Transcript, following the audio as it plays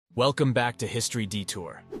Welcome back to History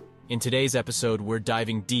Detour. In today's episode, we're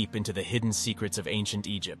diving deep into the hidden secrets of ancient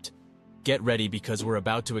Egypt. Get ready because we're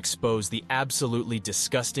about to expose the absolutely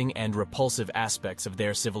disgusting and repulsive aspects of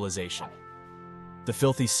their civilization. The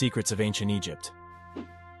filthy secrets of ancient Egypt.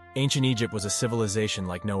 Ancient Egypt was a civilization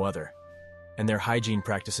like no other, and their hygiene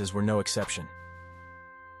practices were no exception.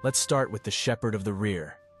 Let's start with the shepherd of the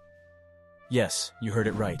rear. Yes, you heard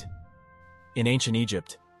it right. In ancient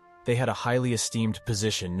Egypt, they had a highly esteemed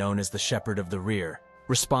position known as the shepherd of the rear,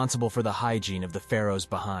 responsible for the hygiene of the pharaohs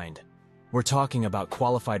behind. We're talking about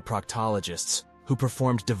qualified proctologists who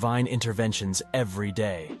performed divine interventions every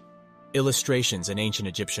day. Illustrations in ancient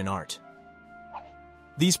Egyptian art.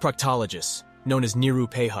 These proctologists, known as Niru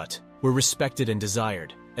Pehut, were respected and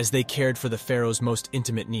desired as they cared for the pharaoh's most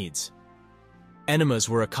intimate needs. Enemas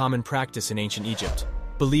were a common practice in ancient Egypt,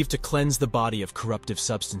 believed to cleanse the body of corruptive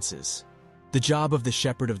substances. The job of the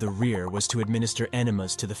shepherd of the rear was to administer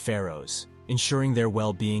enemas to the pharaohs, ensuring their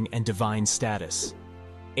well-being and divine status.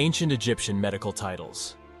 Ancient Egyptian medical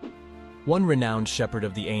titles. One renowned shepherd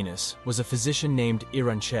of the Anus was a physician named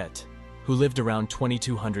Iranchet, who lived around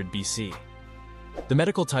 2200 BC. The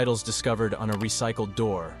medical titles discovered on a recycled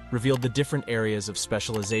door revealed the different areas of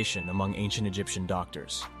specialization among ancient Egyptian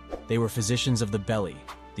doctors. They were physicians of the belly,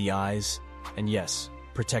 the eyes, and yes,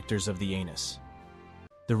 protectors of the anus.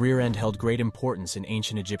 The rear end held great importance in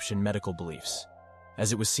ancient Egyptian medical beliefs,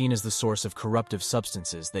 as it was seen as the source of corruptive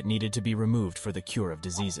substances that needed to be removed for the cure of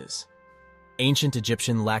diseases. Ancient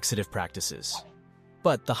Egyptian laxative practices.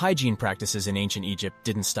 But the hygiene practices in ancient Egypt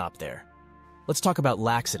didn't stop there. Let's talk about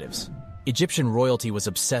laxatives. Egyptian royalty was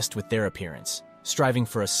obsessed with their appearance, striving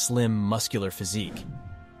for a slim, muscular physique.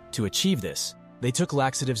 To achieve this, they took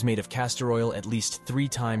laxatives made of castor oil at least 3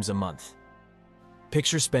 times a month.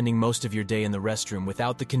 Picture spending most of your day in the restroom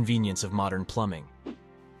without the convenience of modern plumbing.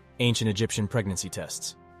 Ancient Egyptian pregnancy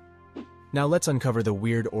tests. Now let's uncover the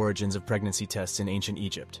weird origins of pregnancy tests in ancient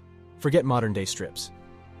Egypt. Forget modern-day strips.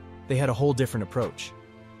 They had a whole different approach.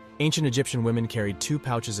 Ancient Egyptian women carried 2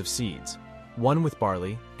 pouches of seeds, one with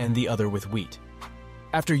barley and the other with wheat.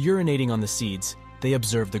 After urinating on the seeds, they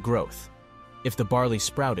observed the growth. If the barley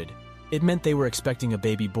sprouted, it meant they were expecting a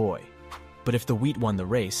baby boy. But if the wheat won the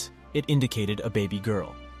race, it indicated a baby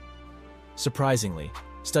girl. Surprisingly,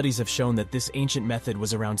 studies have shown that this ancient method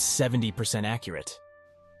was around 70% accurate.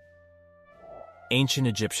 Ancient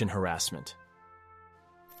Egyptian harassment.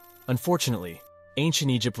 Unfortunately,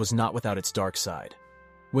 ancient Egypt was not without its dark side.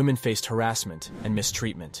 Women faced harassment and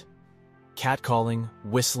mistreatment. Catcalling,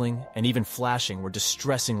 whistling, and even flashing were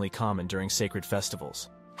distressingly common during sacred festivals.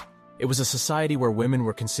 It was a society where women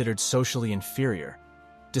were considered socially inferior,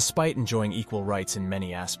 despite enjoying equal rights in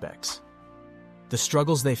many aspects. The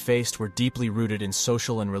struggles they faced were deeply rooted in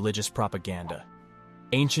social and religious propaganda.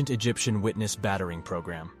 Ancient Egyptian Witness Battering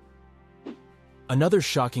Program. Another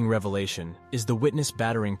shocking revelation is the witness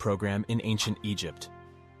battering program in ancient Egypt.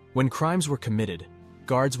 When crimes were committed,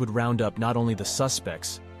 guards would round up not only the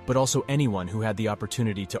suspects, but also anyone who had the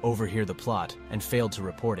opportunity to overhear the plot and failed to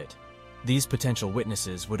report it. These potential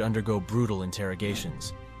witnesses would undergo brutal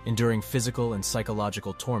interrogations, enduring physical and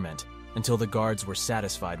psychological torment until the guards were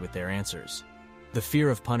satisfied with their answers. The fear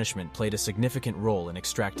of punishment played a significant role in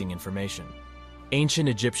extracting information. Ancient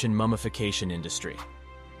Egyptian mummification industry.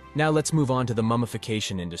 Now let's move on to the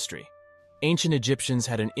mummification industry. Ancient Egyptians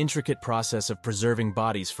had an intricate process of preserving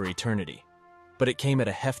bodies for eternity, but it came at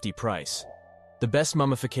a hefty price. The best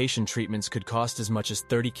mummification treatments could cost as much as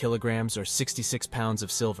 30 kilograms or 66 pounds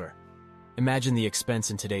of silver. Imagine the expense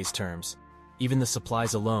in today's terms. Even the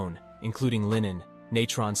supplies alone, including linen,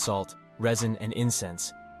 natron salt, resin, and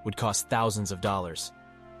incense, would cost thousands of dollars.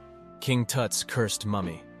 King Tut's cursed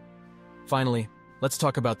mummy. Finally, let's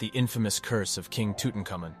talk about the infamous curse of King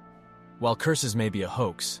Tutankhamun. While curses may be a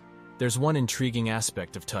hoax, there's one intriguing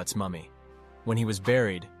aspect of Tut's mummy. When he was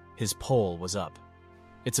buried, his poll was up.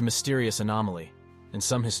 It's a mysterious anomaly, and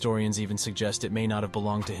some historians even suggest it may not have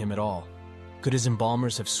belonged to him at all. Could his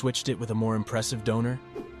embalmers have switched it with a more impressive donor?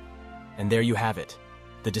 And there you have it,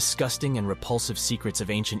 the disgusting and repulsive secrets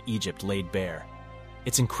of ancient Egypt laid bare.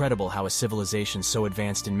 It's incredible how a civilization so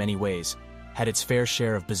advanced in many ways had its fair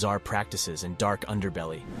share of bizarre practices and dark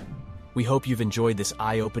underbelly. We hope you've enjoyed this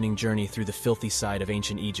eye-opening journey through the filthy side of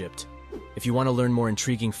ancient Egypt. If you want to learn more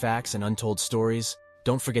intriguing facts and untold stories,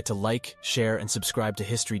 don't forget to like, share, and subscribe to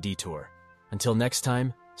History Detour. Until next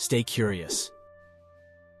time, stay curious.